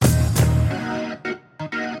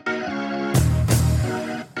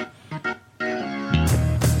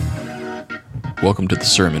Welcome to the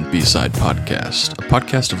Sermon B-Side Podcast, a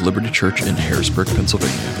podcast of Liberty Church in Harrisburg,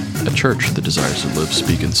 Pennsylvania, a church that desires to live,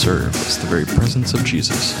 speak, and serve as the very presence of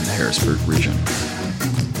Jesus in the Harrisburg region.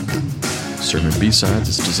 Sermon B-Sides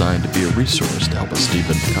is designed to be a resource to help us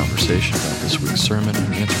deepen the conversation about this week's sermon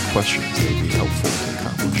and answer questions that would be helpful to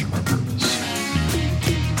accomplish our purpose.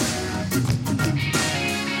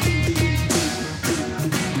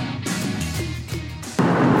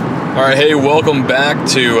 All right, hey, welcome back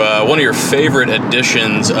to one of your favorite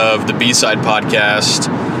editions of the B-Side Podcast,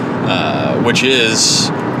 which is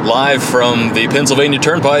live from the Pennsylvania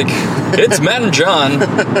Turnpike. It's Matt and John.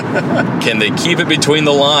 Can they keep it between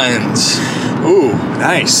the lines? Ooh,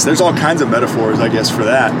 nice. There's all kinds of metaphors, I guess, for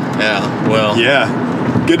that. Yeah, well.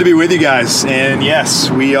 Yeah. Good to be with you guys. And yes,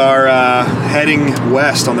 we are heading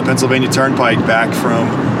west on the Pennsylvania Turnpike back from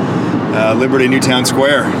Liberty Newtown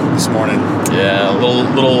Square this morning. Yeah, a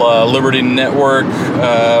little Liberty Network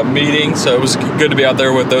meeting, so it was good to be out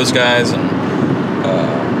there with those guys, and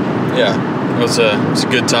yeah, it was a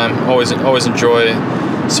good time. Always enjoy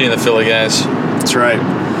seeing the Philly guys. That's right.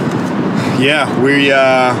 Yeah, we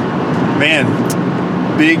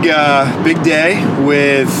big day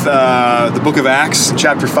with the Book of Acts,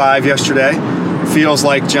 chapter 5 yesterday. Feels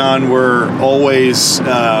like, John, we're always,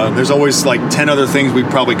 there's always like 10 other things we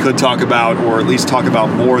probably could talk about, or at least talk about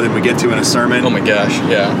more than we get to in a sermon. Oh my gosh,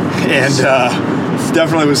 yeah. And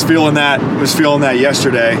definitely was feeling that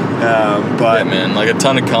yesterday. But yeah, man, like a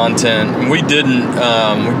ton of content. We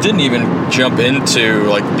didn't even jump into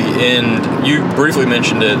like the end. You briefly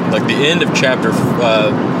mentioned it, like the end of chapter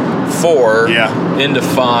 4, yeah, into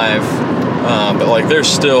 5. But like there's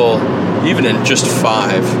still, even in just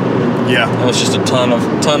 5. Yeah, that was just a ton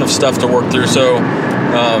of stuff to work through. So,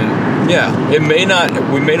 yeah, we may not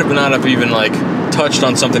have even like touched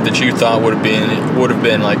on something that you thought would have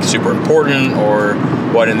been like super important, or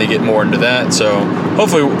why didn't they get more into that? So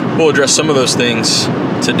hopefully we'll address some of those things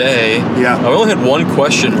today. Yeah, I only had one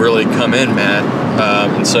question really come in, Matt,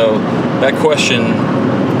 and so that question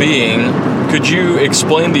being, could you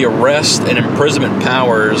explain the arrest and imprisonment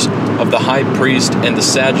powers of the high priest and the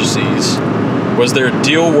Sadducees? Was there a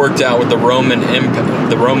deal worked out with the Roman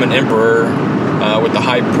emperor with the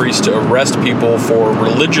high priest to arrest people for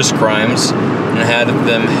religious crimes and had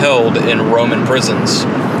them held in Roman prisons?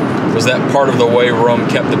 Was that part of the way Rome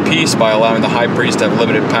kept the peace by allowing the high priest to have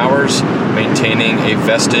limited powers, maintaining a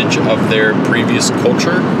vestige of their previous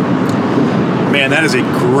culture? Man, that is a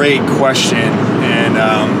great question, and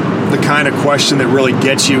the kind of question that really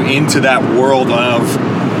gets you into that world of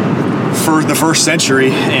for the first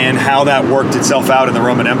century and how that worked itself out in the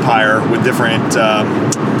Roman Empire with different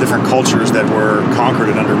cultures that were conquered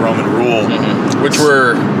and under Roman rule. Mm-hmm. Which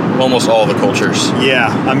were almost all the cultures. Yeah,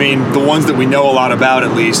 I mean, the ones that we know a lot about,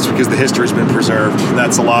 at least, because the history's been preserved.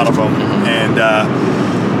 That's a lot of them. Mm-hmm. And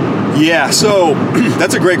yeah, so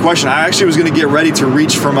that's a great question. I actually was going to get ready to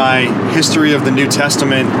reach for my History of the New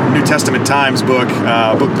Testament Times book,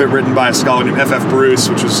 a book written by a scholar named F.F. Bruce,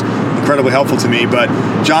 which was incredibly helpful to me. But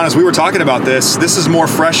John, as we were talking about this is more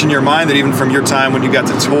fresh in your mind than even from your time when you got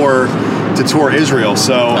to tour Israel.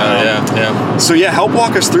 So So yeah, help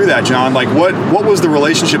walk us through that, John. Like what was the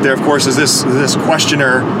relationship there? Of course, as this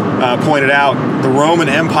questioner pointed out, the Roman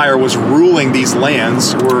Empire was ruling these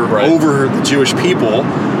lands, were right over the Jewish people,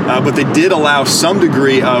 but they did allow some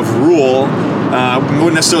degree of rule. We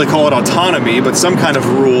wouldn't necessarily call it autonomy, but some kind of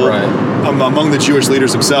rule among the Jewish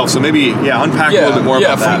leaders themselves. So maybe, unpack a little bit more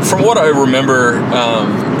about that. From what I remember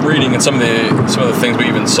reading and some of the things we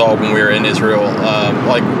even saw when we were in Israel,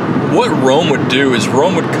 like what Rome would do is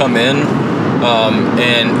Rome would come in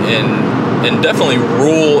and definitely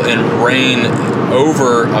rule and reign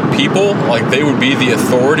over a people. Like they would be the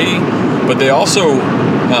authority, but they also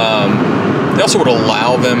would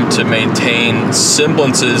allow them to maintain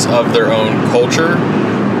semblances of their own culture,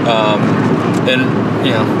 and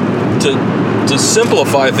to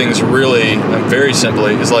simplify things really, very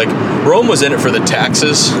simply, is like Rome was in it for the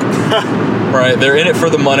taxes, right? They're in it for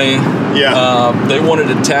the money. Yeah. They wanted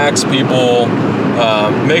to tax people,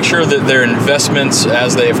 make sure that their investments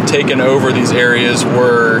as they've taken over these areas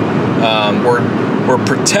were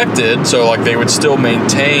protected, so like they would still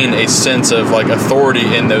maintain a sense of like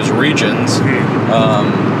authority in those regions.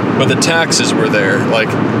 But the taxes were there. Like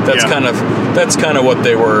that's kind of what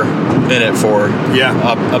they were in it for.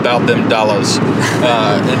 Yeah. About them dollars.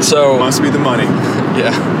 And so must be the money.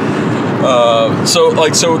 Yeah.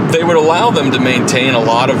 So they would allow them to maintain a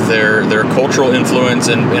lot of their cultural influence,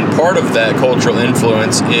 and part of that cultural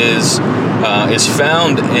influence is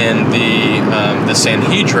found in the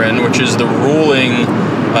Sanhedrin, which is the ruling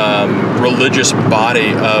religious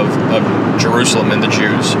body of Jerusalem and the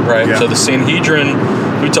Jews, right? Yeah. So the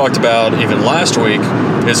Sanhedrin, we talked about even last week,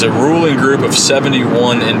 is a ruling group of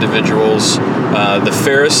 71 individuals. The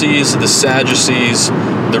Pharisees, the Sadducees,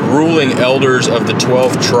 the ruling elders of the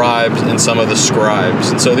 12 tribes, and some of the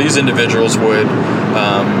scribes. And so these individuals would,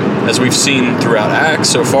 as we've seen throughout Acts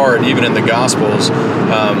so far, and even in the Gospels,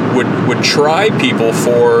 would try people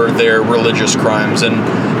for their religious crimes. And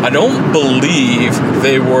I don't believe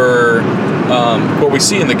they were, what we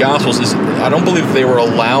see in the Gospels is, I don't believe they were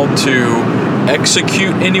allowed to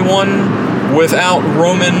execute anyone without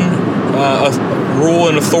Roman rule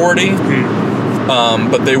and authority.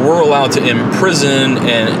 But they were allowed to imprison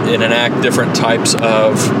and enact different types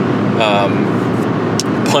of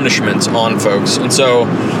punishments on folks. And so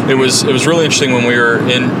it was really interesting when we were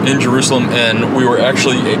in Jerusalem, and we were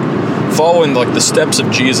actually following like the steps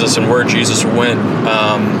of Jesus and where Jesus went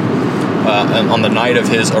on the night of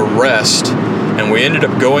his arrest. And we ended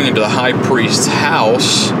up going into the high priest's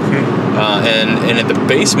house, and in the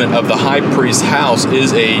basement of the high priest's house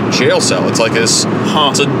is a jail cell. It's like this,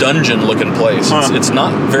 it's a dungeon-looking place. It's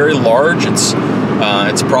not very large. It's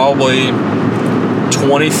probably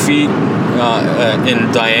 20 feet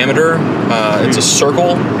in diameter. It's a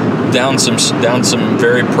circle down some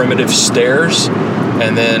very primitive stairs.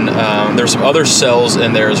 And then there's some other cells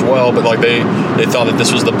in there as well, but like they thought that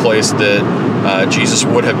this was the place that Jesus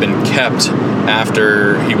would have been kept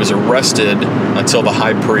after he was arrested, until the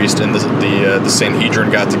high priest and the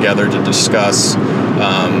Sanhedrin got together to discuss,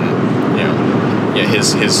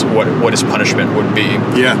 his what his punishment would be.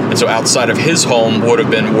 Yeah. And so outside of his home would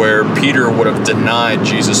have been where Peter would have denied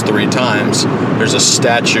Jesus 3 times. There's a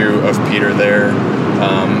statue of Peter there.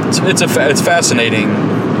 It's fascinating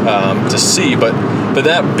to see, but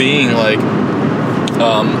that being like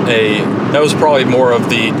that was probably more of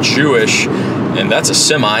the Jewish, and that's a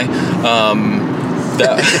semi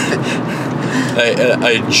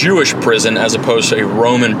a Jewish prison as opposed to a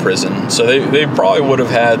Roman prison. So they probably would have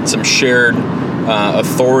had some shared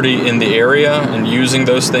authority in the area and using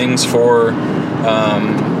those things for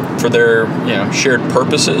their shared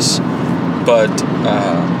purposes. But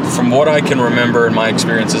from what I can remember in my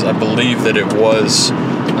experiences, I believe that it was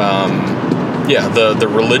the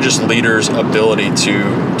religious leaders' ability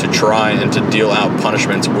to try and to deal out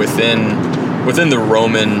punishments within the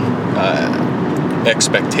Roman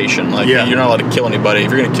expectation. Like, you're not allowed to kill anybody.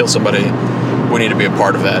 If you're going to kill somebody, we need to be a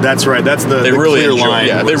part of that. That's right. That's the really clear enjoyed, line.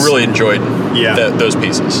 Yeah, they really enjoyed those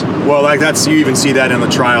pieces. Well, like you even see that in the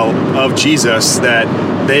trial of Jesus, that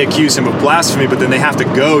they accuse him of blasphemy, but then they have to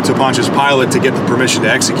go to Pontius Pilate to get the permission to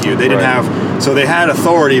execute. They didn't have, so they had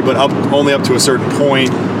authority, but only up to a certain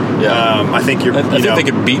point. Yeah, I think I think they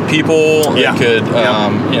could beat people. Yeah. They could,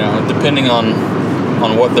 depending on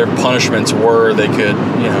what their punishments were, they could,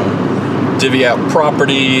 divvy out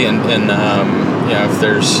property, and if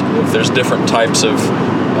there's different types of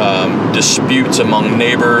disputes among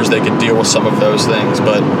neighbors, they could deal with some of those things.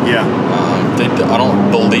 But I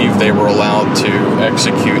don't believe they were allowed to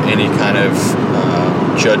execute any kind of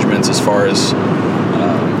judgments as far as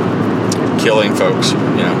killing folks.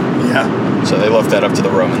 So they left that up to the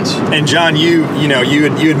Romans. And John, you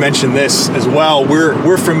had mentioned this as well.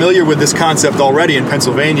 We're familiar with this concept already in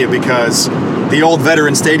Pennsylvania because the old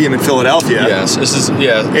Veterans Stadium in Philadelphia. Yes, this is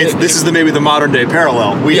maybe the modern day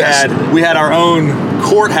parallel. We had our own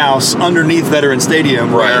courthouse underneath Veterans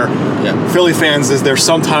Stadium where Philly fans, as they're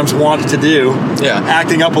sometimes wont to do,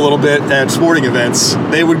 acting up a little bit at sporting events,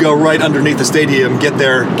 they would go right underneath the stadium, get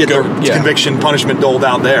their conviction punishment doled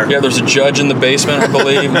out there. Yeah, there's a judge in the basement, I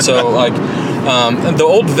believe. And so and the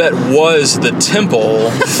old vet was the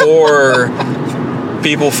temple for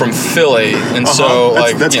people from Philly, and so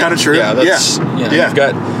that's kind of true. Yeah,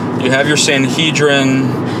 you have your Sanhedrin,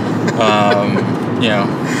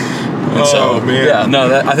 And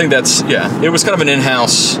I think that's it was kind of an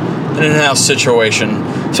in-house situation,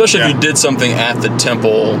 especially if you did something at the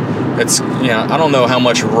temple. It's I don't know how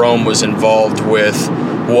much Rome was involved with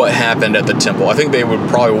what happened at the temple. I think they would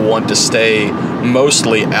probably want to stay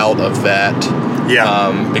mostly out of that.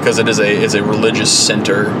 Because it is a religious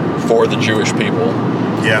center for the Jewish people.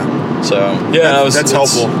 Yeah. So that's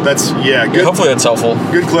helpful. That's good. Hopefully that's helpful.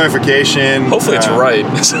 Good clarification. Hopefully it's right.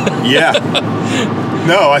 I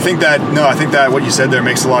think that what you said there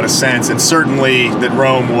makes a lot of sense, and certainly that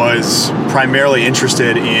Rome was primarily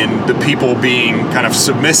interested in the people being kind of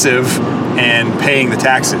submissive and paying the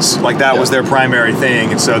taxes. Like that was their primary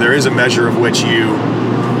thing, and so there is a measure of which you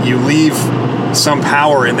leave some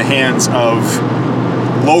power in the hands of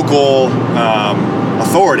local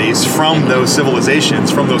authorities from those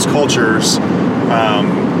civilizations, from those cultures,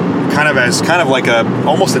 kind of like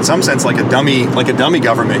almost in some sense like a dummy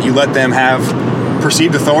government. You let them have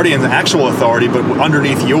perceived authority and actual authority, but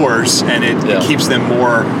underneath yours, and it keeps them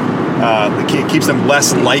more. It keeps them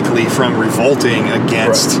less likely from revolting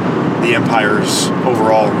against the empire's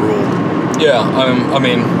overall rule. Yeah, I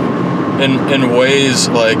mean, in ways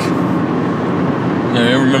like,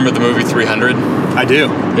 you remember the movie 300? I do.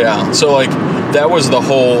 Yeah. So like that was the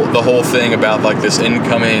whole thing about like this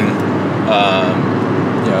incoming,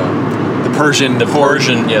 the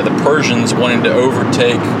Persians wanting to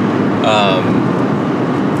overtake.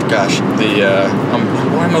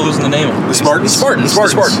 Why am I losing the name of it? The Spartans? The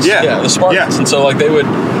Spartans. Yeah, the Spartans. Yeah. And so like they would,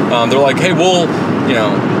 they're like, hey, we'll,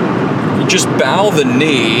 you just bow the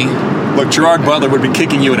knee. Look, Gerard Butler would be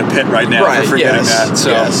kicking you in a pit right now for forgetting that.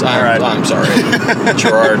 So, I'm sorry,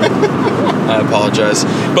 Gerard. I apologize.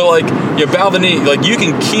 But like, bow the knee. Like, you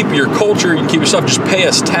can keep your culture, you can keep your stuff. Just pay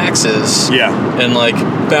us taxes. Yeah. And like,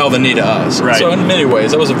 bow the knee to us. Right. So in many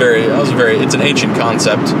ways, it's an ancient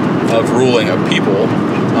concept of ruling a people.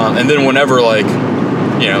 And then whenever like,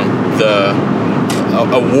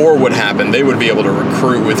 a war would happen, they would be able to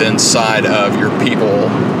recruit within inside of your people,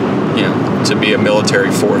 to be a military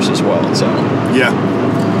force as well. So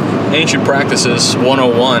Ancient Practices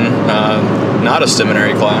 101, not a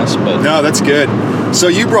seminary class, but no, that's good. So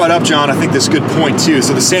you brought up, John, I think this is a good point too.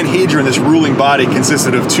 So the Sanhedrin, this ruling body,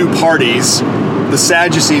 consisted of two parties, the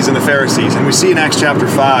Sadducees and the Pharisees, and we see in Acts chapter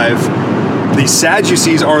 5. The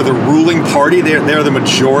Sadducees are the ruling party. They're the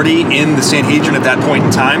majority in the Sanhedrin at that point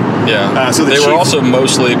in time. Yeah. So they were also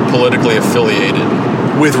mostly politically affiliated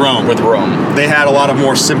with Rome. They had a lot of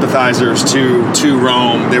more sympathizers to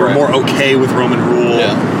Rome. They were more okay with Roman rule.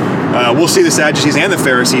 Yeah. We'll see the Sadducees and the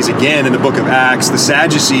Pharisees again in the book of Acts. The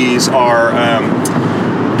Sadducees are...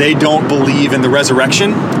 they don't believe in the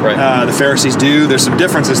resurrection. Right. The Pharisees do. There's some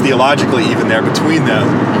differences theologically even there between them.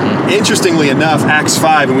 Mm-hmm. Interestingly enough, Acts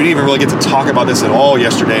 5, and we didn't even really get to talk about this at all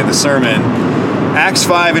yesterday in the sermon, Acts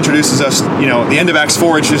 5 introduces us, the end of Acts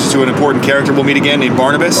 4 introduces us to an important character we'll meet again named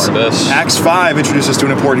Barnabas. Acts 5 introduces us to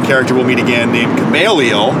an important character we'll meet again named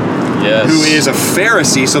Gamaliel, who is a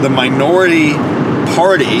Pharisee, so the minority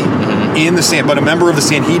party in the but a member of the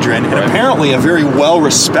Sanhedrin, and apparently a very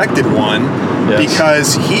well-respected one,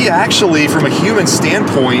 because he actually, from a human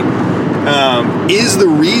standpoint, is the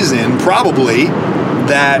reason, probably,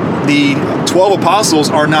 that the 12 apostles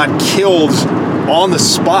are not killed on the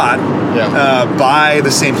spot by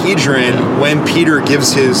the Sanhedrin when Peter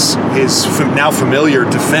gives his now familiar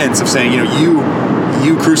defense of saying,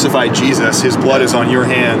 you crucified Jesus, his blood is on your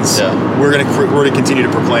hands. We're going to continue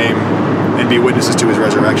to proclaim and be witnesses to his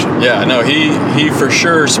resurrection. Yeah, no, he for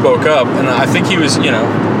sure spoke up, and I think he was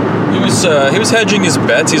hedging his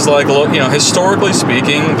bets. He's like, look, historically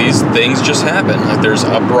speaking, these things just happen. Like, there's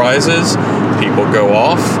uprises, people go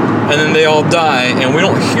off, and then they all die, and we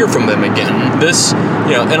don't hear from them again. This,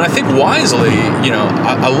 and I think wisely,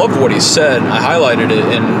 I love what he said. I highlighted it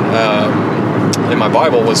in my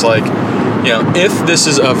Bible. Was like, if this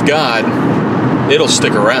is of God, it'll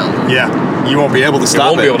stick around. Yeah. You won't be able to stop it. You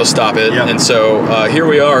won't be able to stop it. Yep. And so here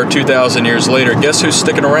we are 2,000 years later. Guess who's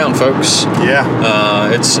sticking around, folks?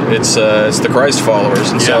 Yeah. It's the Christ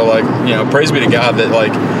followers. And so, praise be to God that,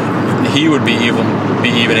 he would be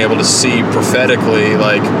even able to see prophetically,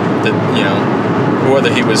 that,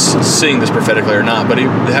 whether he was seeing this prophetically or not, but he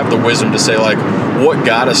would have the wisdom to say, what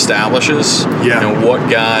God establishes and what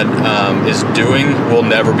God is doing will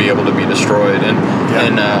never be able to be destroyed.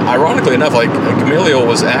 And ironically enough, Gamaliel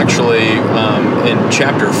was actually in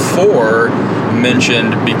chapter 4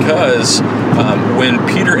 mentioned because when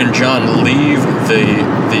Peter and John leave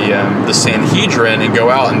the Sanhedrin and go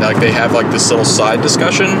out and they have this little side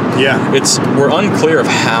discussion. We're unclear of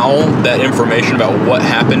how that information about what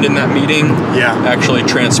happened in that meeting actually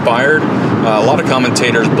transpired. A lot of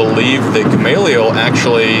commentators believe that Gamaliel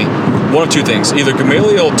actually, one of two things: either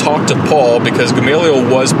Gamaliel talked to Paul because Gamaliel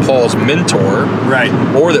was Paul's mentor, right,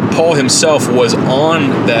 or that Paul himself was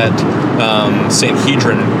on that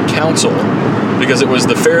Sanhedrin council, because it was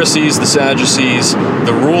the Pharisees, the Sadducees,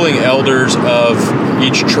 the ruling elders of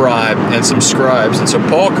each tribe, and some scribes. And so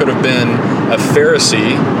Paul could have been a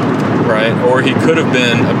Pharisee, right? Or he could have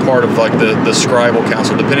been a part of the scribal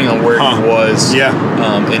council, depending on where he was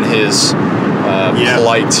in his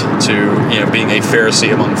plight to being a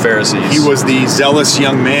Pharisee among Pharisees. He was the zealous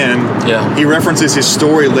young man. Yeah. He references his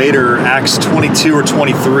story later, Acts 22 or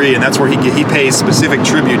 23, and that's where he pays specific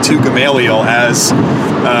tribute to Gamaliel as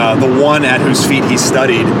the one at whose feet he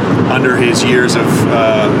studied under his years of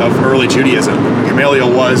early Judaism.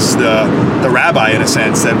 Gamaliel was the rabbi, in a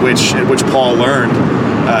sense, at which Paul learned,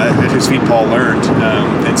 at whose feet Paul learned,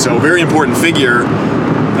 and so very important figure.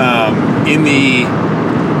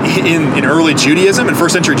 in early Judaism, in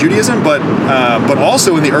first century Judaism, but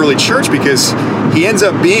also in the early church, because he ends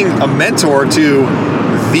up being a mentor to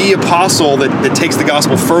the apostle that takes the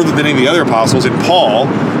gospel further than any of the other apostles, in Paul.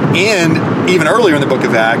 And even earlier in the book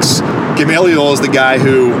of Acts, Gamaliel is the guy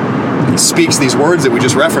who speaks these words that you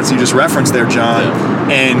just referenced there,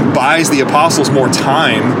 John, and buys the apostles more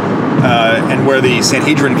time, and where the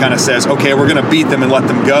Sanhedrin kind of says, okay, we're going to beat them and let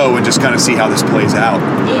them go and just kind of see how this plays out.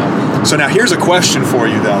 Yeah. So now here's a question for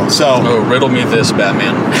you, though. Riddle me this,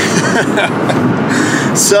 Batman.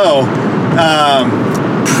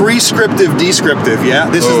 Prescriptive, descriptive, yeah.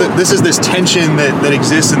 This is this tension that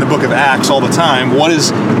exists in the book of Acts all the time. What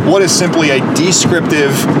is simply a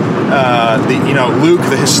descriptive? Luke,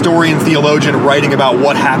 the historian theologian, writing about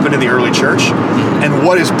what happened in the early church, and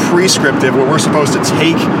what is prescriptive? Where we're supposed to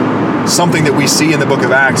take something that we see in the book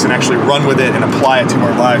of Acts and actually run with it and apply it to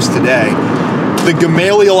our lives today. The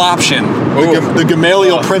Gamaliel option, the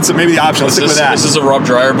Gamaliel principle, maybe the option. Let's stick with that. This is a Rob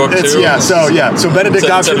Dreyer book too. So Benedict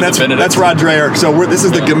option. That's Rod Dreyer. So this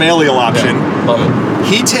is the Gamaliel option. Yeah, love it.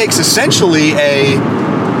 He takes essentially a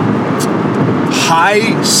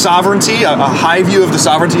high sovereignty, a high view of the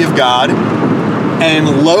sovereignty of God,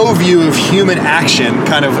 and low view of human action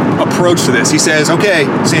kind of approach to this. He says, okay,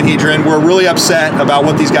 Sanhedrin, we're really upset about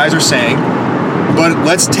what these guys are saying, but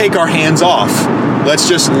let's take our hands off. Let's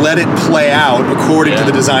just let it play out according to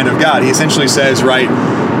the design of God. He essentially says,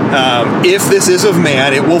 if this is of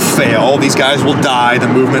man, it will fail. These guys will die. The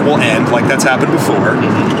movement will end, like that's happened before.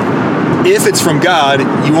 If it's from God,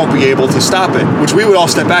 you won't be able to stop it, which we would all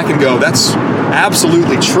step back and go, that's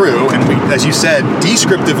absolutely true. And we, as you said,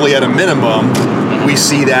 descriptively at a minimum, we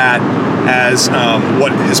see that as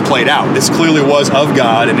what has played out. This clearly was of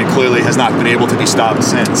God, and it clearly has not been able to be stopped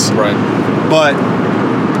since. Right. But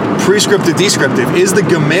prescriptive, descriptive, is the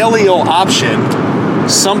Gamaliel option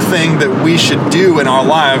something that we should do in our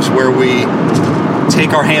lives, where we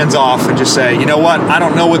take our hands off and just say, you know what, I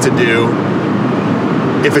don't know what to do.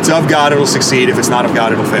 If it's of God, it'll succeed. If it's not of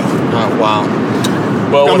God, it'll fail. Oh, wow.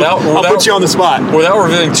 Well, I'll put you on the spot. Without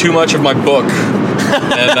revealing too much of my book,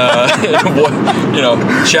 and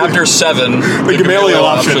chapter 7, the Gamaliel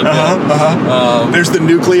option. There's the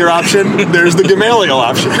nuclear option. There's the Gamaliel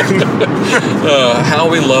option. How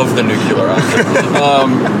we love the nuclear option.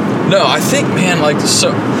 No, I think, man, I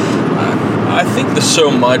think there's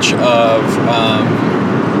so much of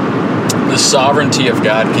the sovereignty of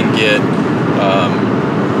God can get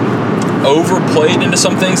overplayed into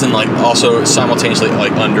some things, and also simultaneously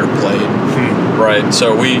underplayed, right?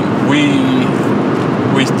 So we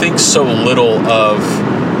think so little of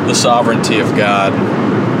the sovereignty of God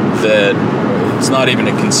that it's not even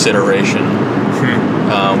a consideration.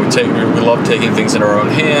 We love taking things in our own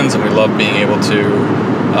hands, and we love being able to,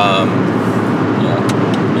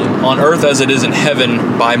 on earth as it is in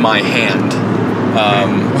heaven, by my hand.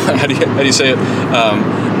 How do you say it?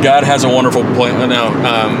 God has a wonderful plan.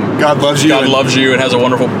 God loves you. God loves you and has a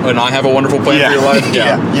wonderful, and I have a wonderful plan for your life.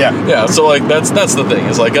 Yeah. So that's the thing.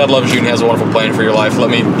 Is God loves you and has a wonderful plan for your life. Let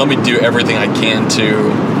me do everything I can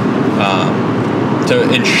to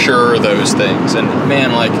ensure those things. And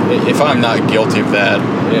man, if I'm not guilty of that,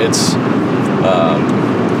 it's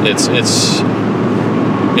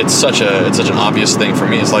such an obvious thing for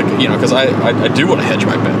me. It's because I do want to hedge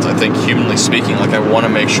my bets. I think, humanly speaking, I want to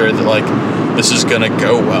make sure that this is going to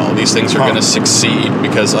go well. These things are going to succeed,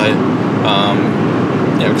 because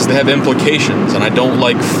because they have implications, and I don't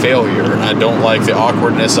like failure, and I don't like the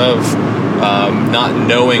awkwardness of not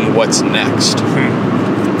knowing what's next.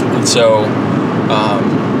 And so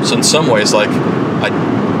in some ways,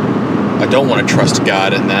 I don't want to trust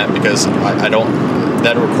God in that, because I don't.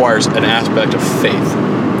 That requires an aspect of faith.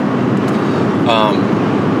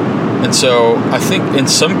 And so I think in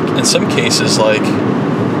some cases,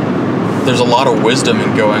 there's a lot of wisdom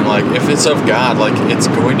in going, if it's of God, it's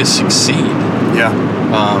going to succeed. Yeah.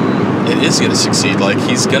 It is going to succeed.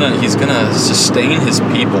 He's gonna sustain his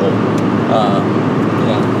people.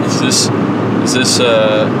 Is this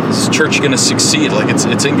church going to succeed?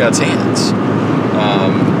 It's in God's hands.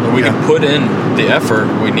 We can put in the effort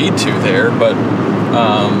we need to there, but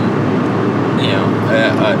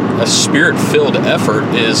a spirit-filled effort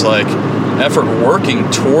is effort working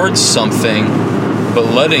towards something, but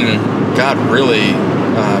letting God really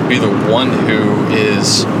be the one who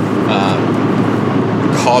is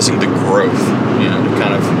causing the growth. To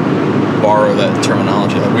kind of borrow that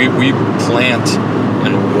terminology. We plant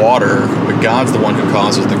and water, but God's the one who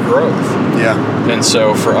causes the growth. Yeah. And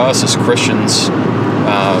so for us as Christians,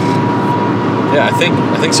 I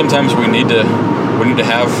think sometimes we need to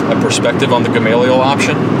have a perspective on the Gamaliel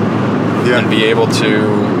option, and be able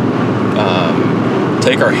to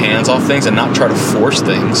take our hands off things and not try to force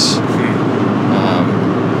things.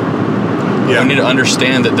 We need to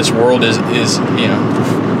understand that this world is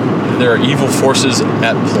there are evil forces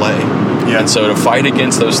at play. And so to fight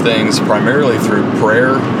against those things primarily through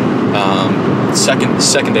prayer,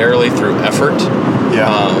 secondarily through effort,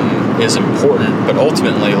 is important. But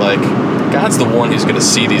ultimately, like, God's the one who's going to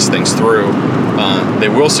see these things through. They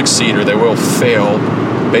will succeed or they will fail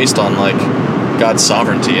based on, like, God's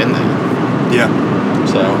sovereignty in that. Yeah.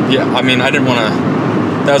 So, I mean, I didn't want to...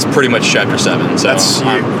 That was pretty much chapter 7. So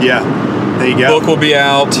there you go. Book will be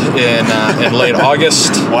out in late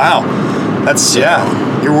August. Wow. That's,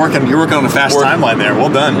 You're working on a fast timeline there. Well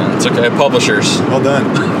done. Yeah, it's okay. Publishers. Well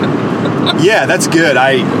done. Yeah, that's good.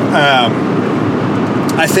 I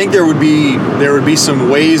think there would be some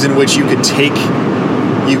ways in which you could take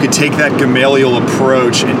that Gamaliel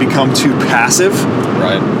approach and become too passive.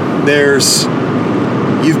 Right.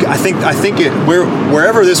 I think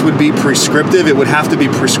wherever this would be prescriptive, it would have to be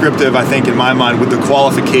prescriptive, I think, in my mind, with the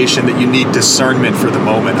qualification that you need discernment for the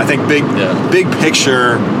moment. I think big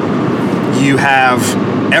picture, you have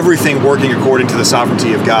everything working according to the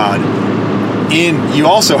sovereignty of God. You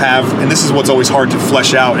also have, and this is what's always hard to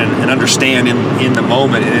flesh out and understand in the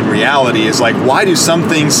moment and in reality, is like, why do some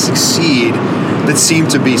things succeed that seem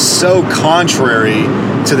to be so contrary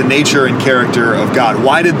to the nature and character of God?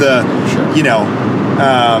 Why did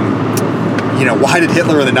why did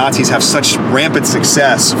Hitler and the Nazis have such rampant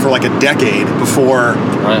success for like a decade before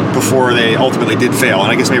they ultimately did fail?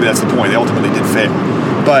 And I guess maybe that's the point. They ultimately did fail.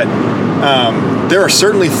 But there are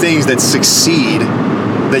certainly things that succeed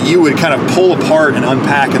that you would kind of pull apart and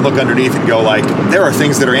unpack and look underneath and go, like, there are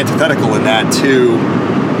things that are antithetical in that to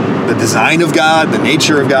the design of God, the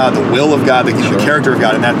nature of God, the will of God, the character of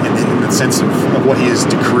God, in the sense of what He has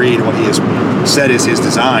decreed and what He has said is His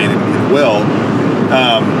design and will.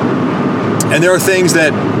 And there are things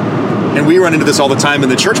that, and we run into this all the time in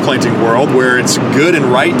the church planting world, where it's good and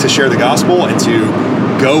right to share the gospel and to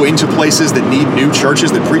go into places that need new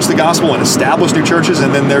churches that preach the gospel and establish new churches,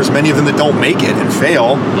 and then there's many of them that don't make it and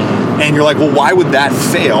fail. And you're like, well, why would that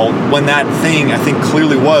fail when that thing, I think,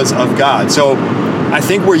 clearly was of God? So I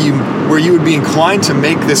think where you would be inclined to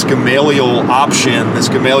make this Gamaliel option, this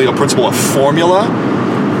Gamaliel principle, a formula,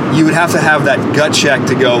 you would have to have that gut check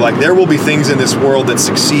to go, like, there will be things in this world that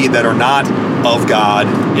succeed that are not of God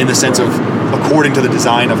in the sense of according to the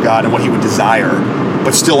design of God and what He would desire,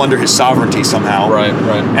 but still under His sovereignty somehow. Right.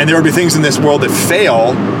 And there would be things in this world that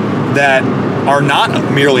fail that are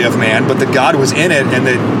not merely of man, but that God was in it, and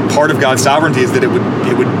that part of God's sovereignty is that it would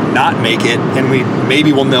not make it, and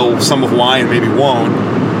maybe we'll know some of why and maybe won't.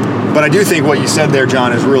 But I do think what you said there,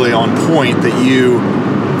 John, is really on point, that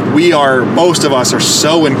most of us are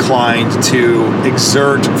so inclined to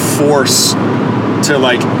exert force, to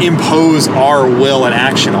like impose our will and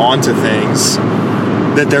action onto things,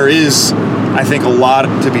 that there is, I think, a lot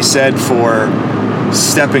to be said for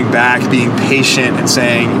stepping back, being patient, and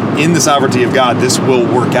saying, in the sovereignty of God, this will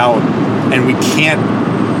work out, and we can't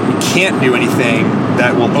do anything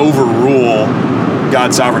that will overrule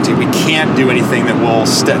God's sovereignty. We can't do anything that will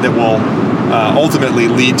ultimately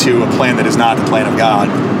lead to a plan that is not the plan of God.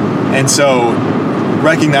 And so,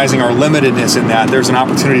 recognizing our limitedness in that, there's an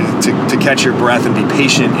opportunity to catch your breath and be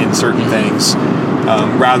patient in certain things,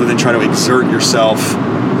 rather than try to exert yourself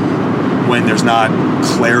when there's not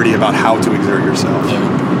clarity about how to exert yourself.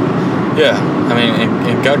 Yeah. I mean,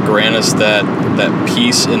 and God grant us that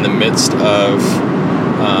peace in the midst of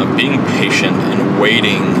being patient and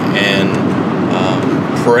waiting and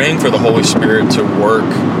praying for the Holy Spirit to work.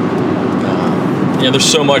 There's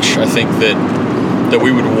so much, I think, that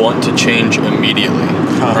we would want to change immediately.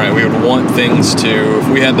 Right? We would want things to, if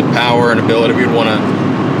we had the power and ability, we'd want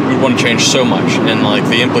to change so much. And like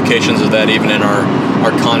the implications of that, even in our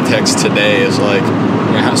context today, is like,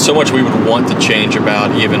 so much we would want to change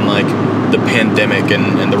about even like the pandemic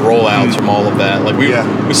and the rollouts from all of that. Like we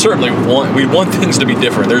certainly want things to be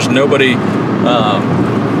different. There's nobody,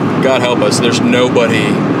 God help us, there's nobody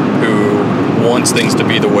who wants things to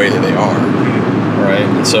be the way that they are. Right?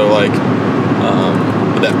 And so like,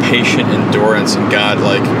 that patient endurance and God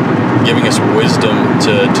like giving us wisdom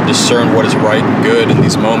to discern what is right and good in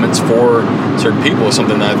these moments for certain people is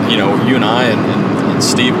something that you and I and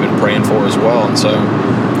Steve have been praying for as well. And so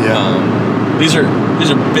these are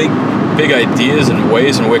big ideas and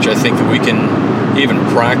ways in which I think that we can even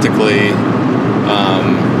practically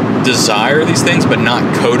desire these things, but not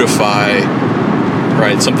codify,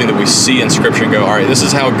 right? Something that we see in Scripture and go, all right, this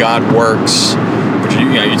is how God works.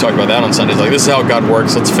 You talk about that on Sundays, like, this is how God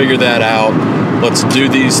works, let's figure that out, let's do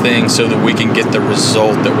these things so that we can get the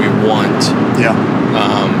result that we want.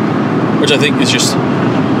 which I think is just,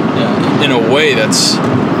 in a way, it's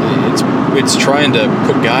trying to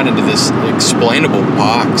put God into this explainable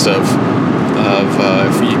box of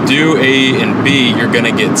if you do A and B, you're going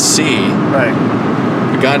to get C. Right.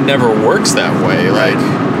 But God never works that way. Right.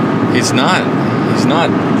 Like, He's not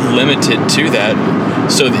limited to that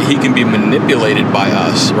so that He can be manipulated by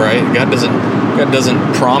us, right? God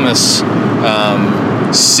doesn't promise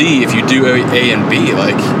C if you do A and B.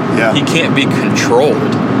 Like, He can't be controlled.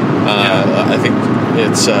 I think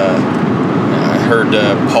it's I heard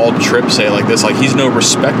Paul Tripp say it like this, like, He's no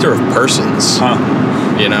respecter of persons.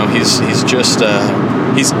 You know, he's just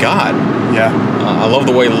He's God. Yeah. I love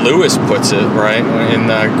the way Lewis puts it, right, in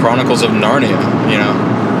Chronicles of Narnia. You know,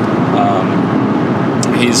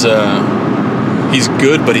 he's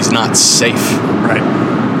good, but He's not safe. Right.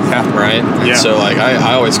 Yeah. Right. And so, like,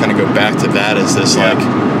 I always kind of go back to that as this, like,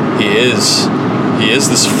 He is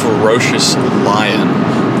this ferocious lion.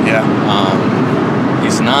 Yeah.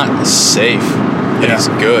 He's not safe, but He's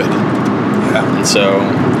good. Yeah. And so,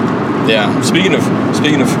 Speaking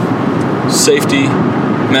of safety,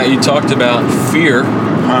 Matt, you talked about fear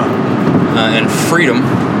and freedom.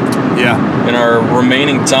 Yeah. In our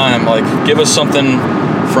remaining time, like, give us something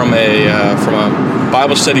from a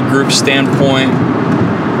Bible study group standpoint.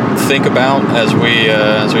 Think about as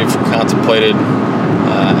we've contemplated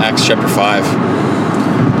Acts chapter 5.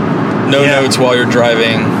 No notes while you're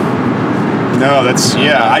driving. No, that's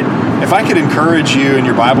if I could encourage you in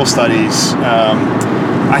your Bible studies,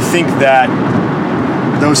 I think that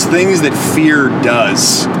those things that fear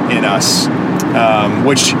does in us,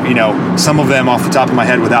 which, some of them off the top of my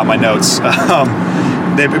head without my notes,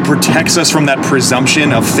 that it protects us from that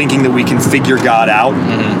presumption of thinking that we can figure God out,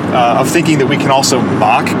 of thinking that we can also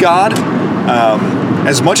mock God.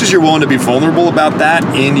 As much as you're willing to be vulnerable about that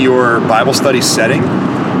in your Bible study setting,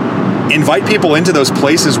 invite people into those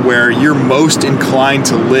places where you're most inclined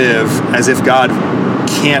to live as if God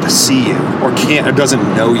can't see you or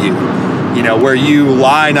doesn't know you. Where you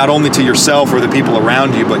lie not only to yourself or the people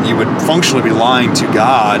around you, but you would functionally be lying to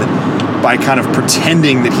God by kind of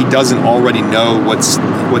pretending that He doesn't already know what's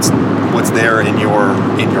there in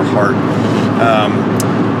your heart.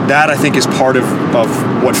 That, I think, is part of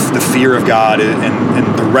what the fear of God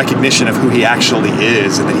and the recognition of who He actually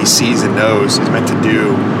is and that He sees and knows is meant to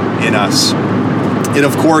do in us. It,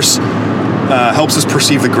 of course, helps us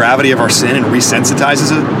perceive the gravity of our sin and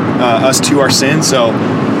resensitizes us to our sin. So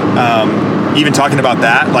even talking about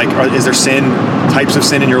that, like, is there types of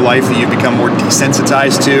sin in your life that you've become more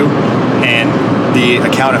desensitized to? And the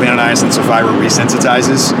account of Ananias and Sapphira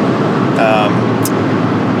resensitizes.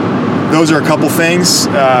 Those are a couple things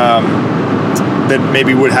that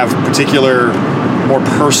maybe would have particular, more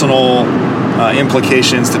personal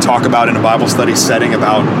implications to talk about in a Bible study setting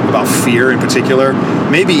about fear in particular.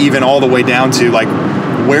 Maybe even all the way down to, like,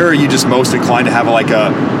 where are you just most inclined to have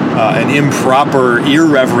an improper,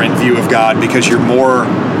 irreverent view of God because you're more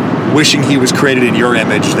wishing He was created in your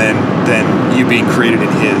image than you being created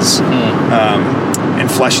in His. And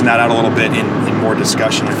fleshing that out a little bit in more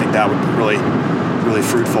discussion, I think that would be really, really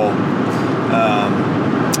fruitful.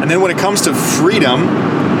 And then when it comes to freedom,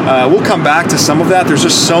 we'll come back to some of that. There's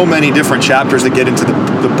just so many different chapters that get into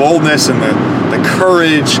the boldness and the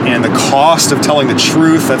courage and the cost of telling the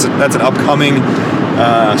truth. That's an upcoming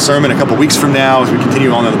sermon a couple weeks from now as we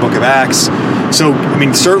continue on in the book of Acts. So, I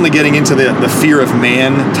mean, certainly getting into the fear of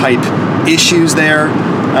man type issues there.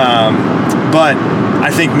 But I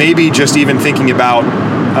think maybe just even thinking about,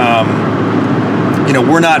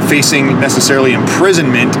 we're not facing necessarily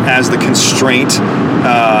imprisonment as the constraint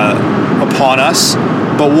upon us,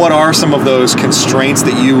 but what are some of those constraints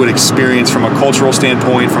that you would experience from a cultural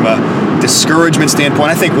standpoint, from a discouragement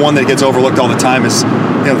standpoint? I think one that gets overlooked all the time is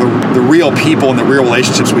the real people and the real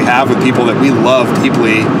relationships we have with people that we love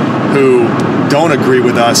deeply who don't agree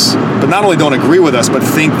with us, but not only don't agree with us, but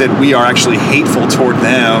think that we are actually hateful toward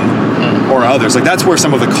them or others. Like, that's where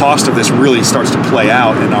some of the cost of this really starts to play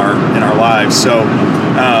out in our lives. So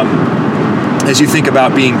as you think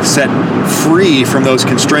about being set free from those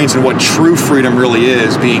constraints and what true freedom really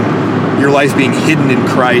is, being your life being hidden in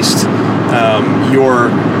Christ,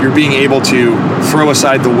 you're being able to throw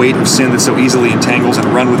aside the weight of sin that so easily entangles and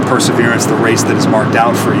run with perseverance the race that is marked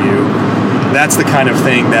out for you. That's the kind of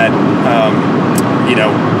thing that,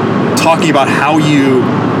 talking about how you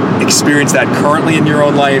experience that currently in your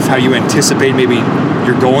own life, how you anticipate maybe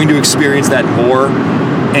you're going to experience that more,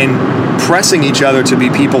 and pressing each other to be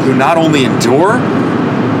people who not only endure,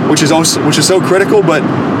 which is so critical, but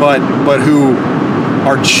who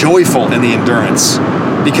are joyful in the endurance,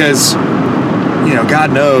 because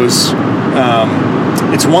God knows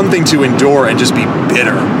it's one thing to endure and just be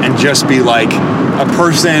bitter and and just be like a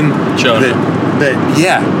person Jonah.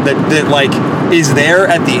 that like is there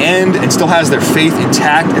at the end and still has their faith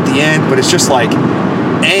intact at the end, but it's just like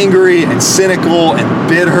angry and cynical and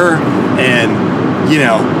bitter. And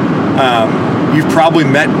you've probably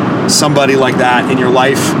met somebody like that in your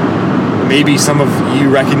life. Maybe some of you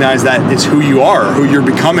recognize that is who you are, or who you're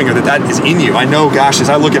becoming, or that is in you. I know, gosh, as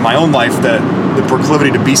I look at my own life, the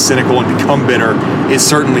proclivity to be cynical and become bitter is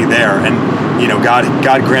certainly there. And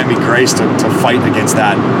God grant me grace to fight against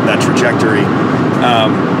that trajectory.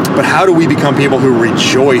 But how do we become people who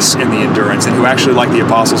rejoice in the endurance, and who actually, like the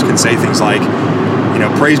apostles, can say things like,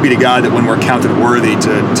 praise be to God that when we're counted worthy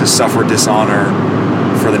to suffer dishonor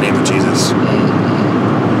for the name of Jesus.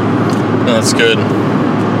 No, that's good.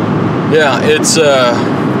 Yeah, it's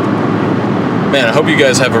man, I hope you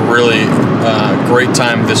guys have a really great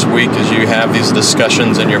time this week as you have these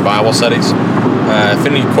discussions in your Bible studies. If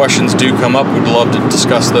any questions do come up, we'd love to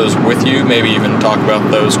discuss those with you, maybe even talk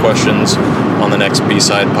about those questions on the next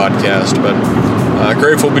B-Side podcast. But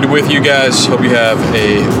grateful to be with you guys. Hope you have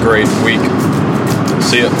a great week.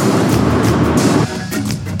 See ya.